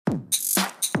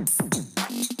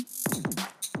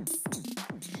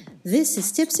This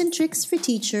is Tips and Tricks for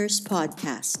Teachers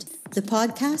podcast, the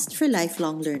podcast for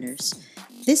lifelong learners.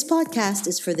 This podcast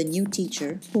is for the new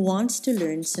teacher who wants to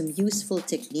learn some useful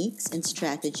techniques and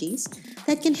strategies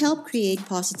that can help create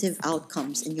positive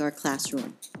outcomes in your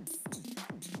classroom.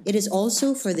 It is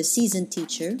also for the seasoned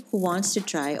teacher who wants to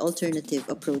try alternative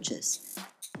approaches.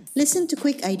 Listen to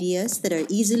quick ideas that are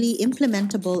easily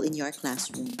implementable in your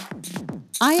classroom.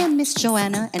 I am Miss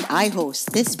Joanna and I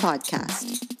host this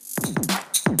podcast.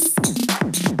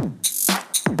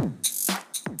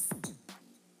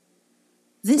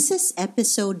 This is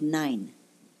episode 9,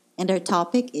 and our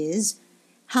topic is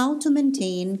how to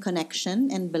maintain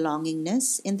connection and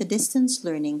belongingness in the distance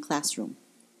learning classroom.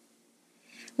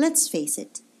 Let's face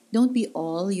it, don't we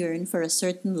all yearn for a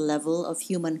certain level of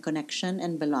human connection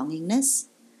and belongingness?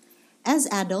 As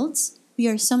adults, we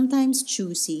are sometimes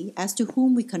choosy as to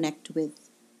whom we connect with.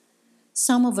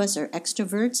 Some of us are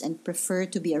extroverts and prefer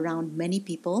to be around many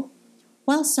people,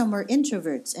 while some are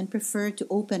introverts and prefer to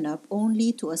open up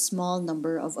only to a small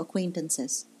number of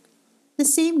acquaintances. The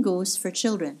same goes for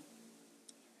children.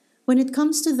 When it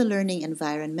comes to the learning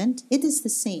environment, it is the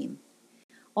same.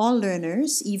 All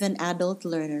learners, even adult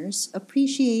learners,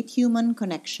 appreciate human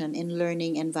connection in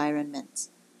learning environments.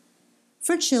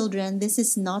 For children, this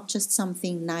is not just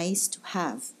something nice to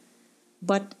have,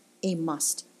 but a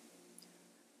must.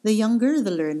 The younger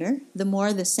the learner, the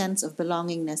more the sense of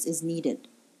belongingness is needed.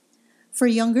 For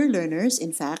younger learners,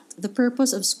 in fact, the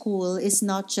purpose of school is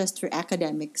not just for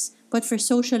academics, but for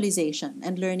socialization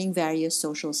and learning various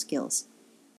social skills.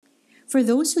 For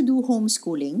those who do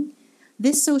homeschooling,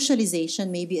 this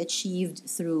socialization may be achieved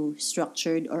through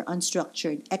structured or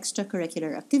unstructured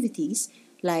extracurricular activities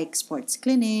like sports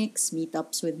clinics,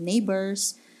 meetups with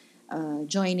neighbors,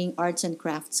 joining arts and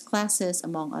crafts classes,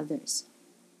 among others.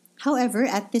 However,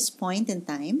 at this point in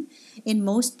time, in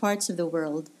most parts of the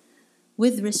world,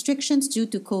 with restrictions due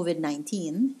to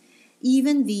COVID-19,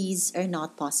 even these are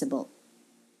not possible.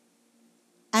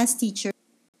 As teachers,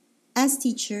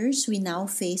 we now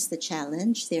face the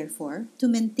challenge, therefore, to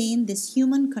maintain this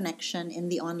human connection in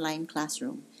the online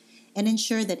classroom and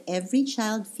ensure that every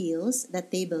child feels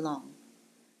that they belong.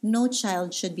 No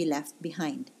child should be left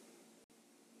behind.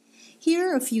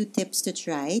 Here are a few tips to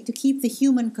try to keep the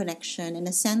human connection and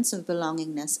a sense of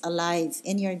belongingness alive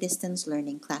in your distance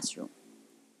learning classroom.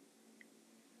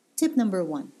 Tip number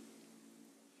 1.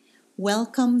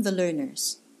 Welcome the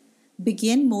learners.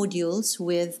 Begin modules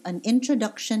with an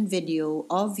introduction video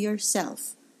of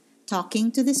yourself,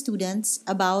 talking to the students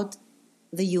about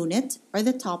the unit or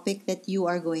the topic that you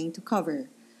are going to cover.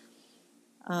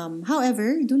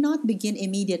 However, do not begin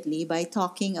immediately by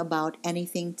talking about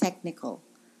anything technical.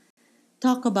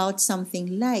 Talk about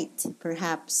something light,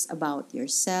 perhaps about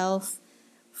yourself.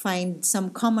 Find some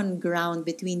common ground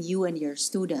between you and your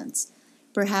students.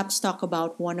 Perhaps talk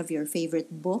about one of your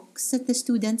favorite books that the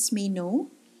students may know.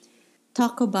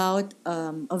 Talk about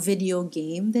a video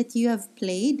game that you have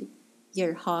played,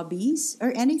 your hobbies,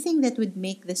 or anything that would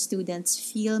make the students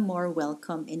feel more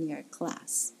welcome in your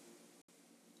class.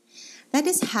 That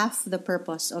is half the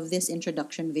purpose of this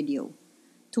introduction video,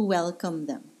 to welcome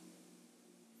them.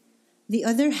 The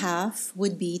other half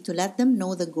would be to let them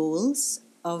know the goals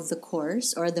of the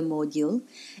course or the module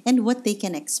and what they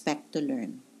can expect to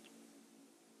learn.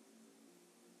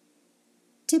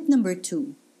 Tip number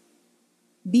 2.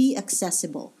 Be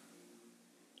accessible.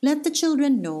 Let the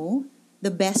children know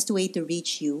the best way to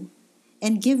reach you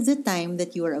and give the time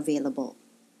that you are available.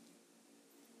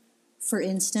 For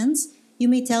instance, you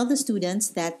may tell the students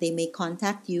that they may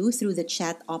contact you through the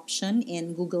chat option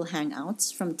in Google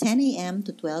Hangouts from 10 a.m.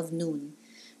 to 12 noon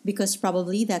because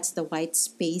probably that's the white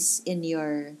space in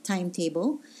your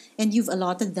timetable and you've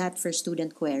allotted that for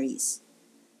student queries.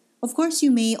 Of course,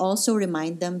 you may also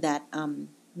remind them that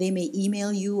they may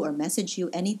email you or message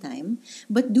you anytime,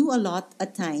 but do allot a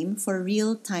time for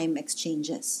real-time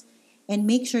exchanges and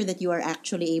make sure that you are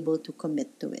actually able to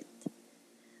commit to it.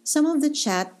 Some of the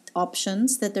chat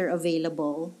options that are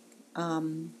available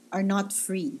are not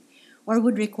free or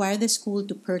would require the school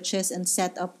to purchase and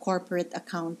set up corporate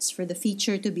accounts for the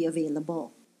feature to be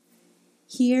available.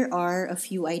 Here are a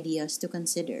few ideas to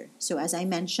consider. So as I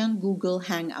mentioned, Google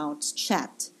Hangouts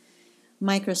chat,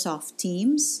 Microsoft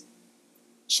Teams,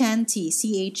 Chanty,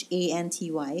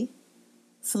 Chanty,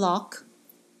 Flock,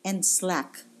 and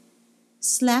Slack.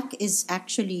 Slack is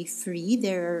actually free.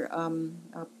 There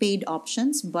are paid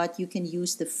options, but you can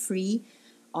use the free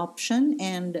option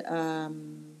and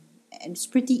it's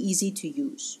pretty easy to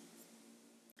use.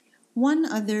 One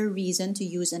other reason to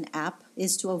use an app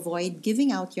is to avoid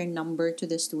giving out your number to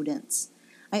the students.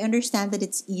 I understand that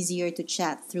it's easier to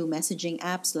chat through messaging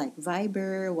apps like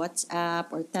Viber,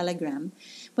 WhatsApp, or Telegram,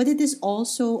 but it is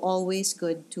also always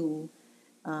good to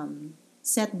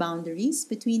set boundaries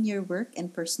between your work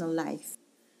and personal life.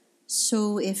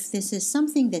 So, if this is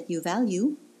something that you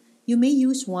value, you may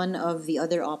use one of the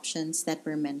other options that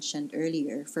were mentioned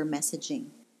earlier for messaging.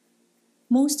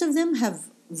 Most of them have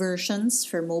versions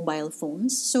for mobile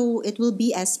phones, so it will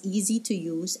be as easy to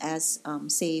use as,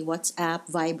 say, WhatsApp,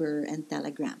 Viber, and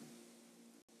Telegram.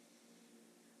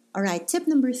 All right, tip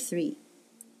number 3,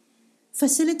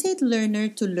 facilitate learner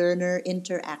to learner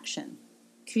interaction.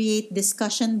 Create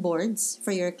discussion boards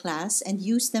for your class and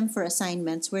use them for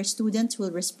assignments where students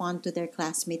will respond to their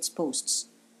classmates' posts.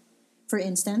 For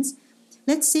instance,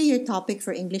 let's say your topic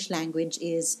for English language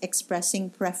is expressing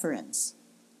preference.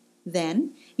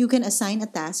 Then, you can assign a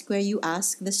task where you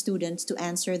ask the students to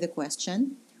answer the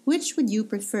question, which would you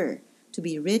prefer, to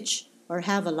be rich or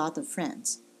have a lot of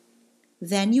friends?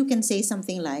 Then you can say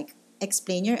something like,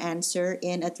 explain your answer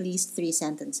in at least 3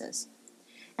 sentences.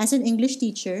 As an English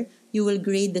teacher, you will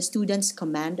grade the students'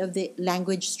 command of the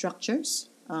language structures,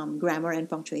 grammar and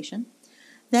punctuation,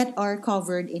 that are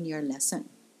covered in your lesson.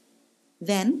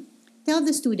 Then, tell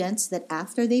the students that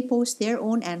after they post their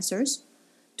own answers,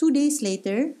 2 days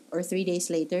later or 3 days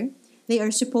later, they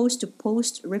are supposed to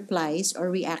post replies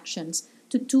or reactions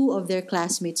to 2 of their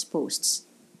classmates' posts.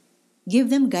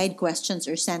 Give them guide questions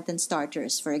or sentence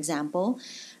starters. For example,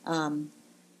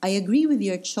 I agree with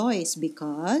your choice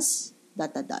because ...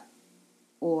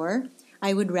 Or,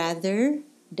 I would rather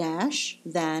dash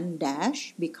than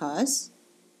dash because.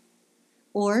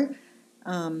 Or,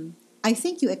 I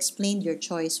think you explained your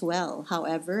choice well.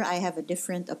 However, I have a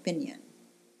different opinion.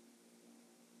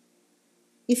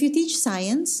 If you teach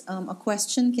science, a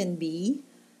question can be,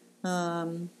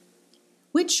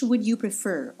 which would you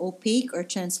prefer, opaque or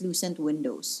translucent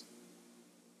windows?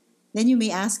 Then you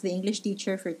may ask the English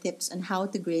teacher for tips on how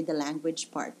to grade the language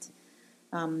part,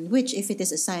 which, if it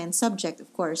is a science subject,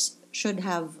 of course, should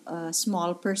have a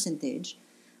small percentage.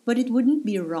 But it wouldn't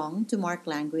be wrong to mark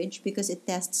language because it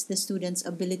tests the student's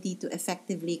ability to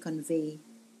effectively convey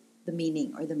the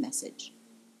meaning or the message.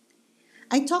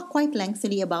 I talk quite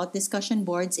lengthily about discussion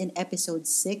boards in episode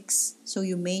 6, so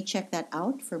you may check that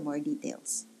out for more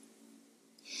details.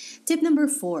 Tip number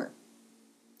 4.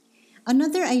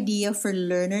 Another idea for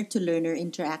learner-to-learner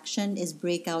interaction is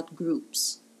breakout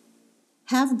groups.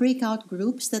 Have breakout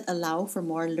groups that allow for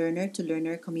more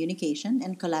learner-to-learner communication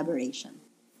and collaboration.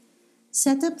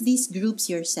 Set up these groups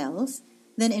yourself,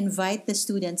 then invite the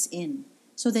students in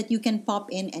so that you can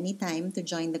pop in anytime to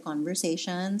join the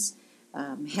conversations,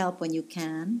 help when you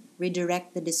can,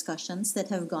 redirect the discussions that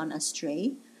have gone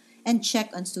astray, and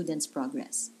check on students'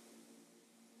 progress.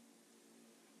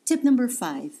 Tip number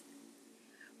 5.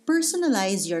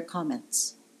 Personalize your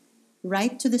comments.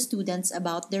 Write to the students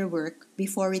about their work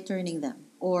before returning them,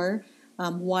 or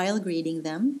while grading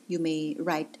them, you may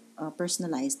write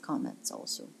personalized comments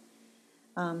also.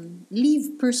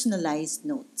 Leave personalized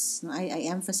notes. I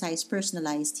emphasize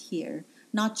personalized here,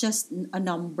 not just a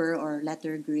number or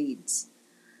letter grades.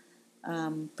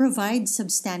 Provide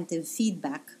substantive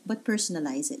feedback, but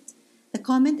personalize it. The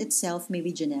comment itself may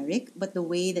be generic, but the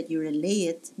way that you relay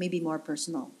it may be more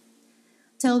personal.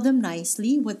 Tell them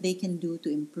nicely what they can do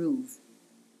to improve.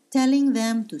 Telling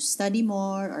them to study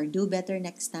more or do better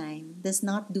next time does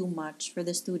not do much for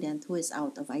the student who is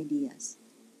out of ideas.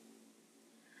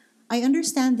 I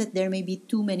understand that there may be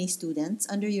too many students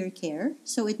under your care,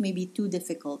 so it may be too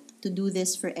difficult to do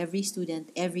this for every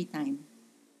student every time.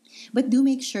 But do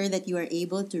make sure that you are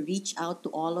able to reach out to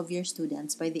all of your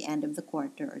students by the end of the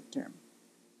quarter or term.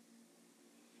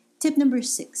 Tip number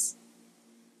 6.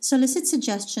 Solicit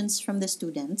suggestions from the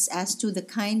students as to the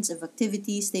kinds of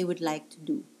activities they would like to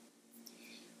do.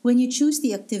 When you choose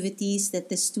the activities that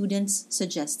the students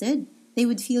suggested, they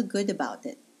would feel good about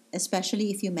it, especially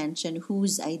if you mention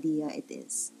whose idea it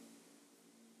is.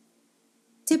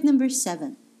 Tip number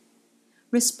 7.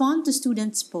 Respond to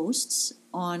students' posts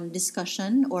on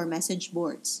discussion or message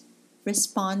boards.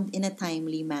 Respond in a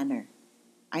timely manner.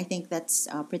 I think that's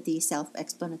pretty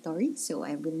self-explanatory, so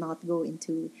I will not go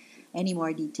into any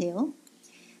more detail.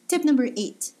 Tip number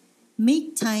 8.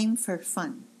 Make time for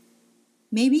fun.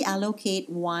 Maybe allocate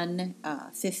one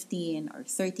 15 or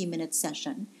 30-minute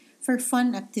session for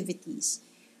fun activities,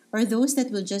 or those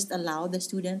that will just allow the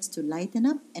students to lighten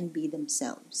up and be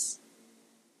themselves.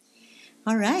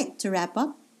 All right, to wrap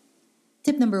up,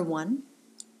 tip number 1,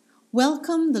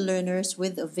 welcome the learners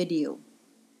with a video.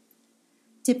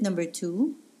 Tip number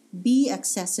 2, be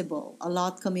accessible,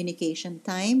 allot communication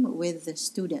time with the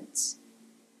students.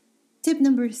 Tip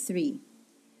number 3,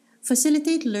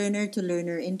 Facilitate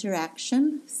learner-to-learner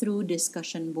interaction through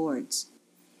discussion boards.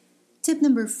 Tip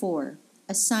number 4,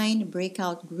 assign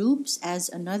breakout groups as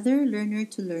another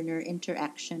learner-to-learner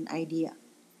interaction idea.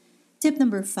 Tip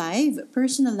number 5,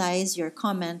 personalize your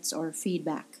comments or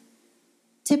feedback.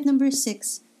 Tip number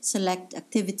 6, select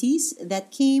activities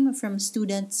that came from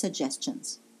student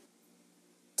suggestions.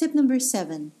 Tip number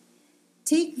 7,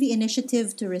 take the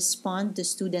initiative to respond to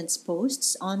students'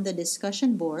 posts on the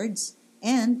discussion boards.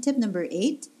 And tip number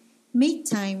 8, make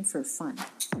time for fun.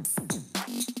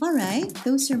 Alright,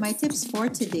 those are my tips for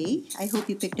today. I hope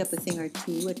you picked up a thing or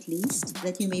two at least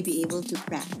that you may be able to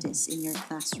practice in your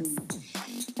classroom.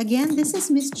 Again, this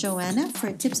is Miss Joanna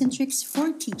for Tips and Tricks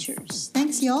for Teachers.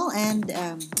 Thanks y'all, and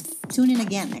tune in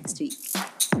again next week.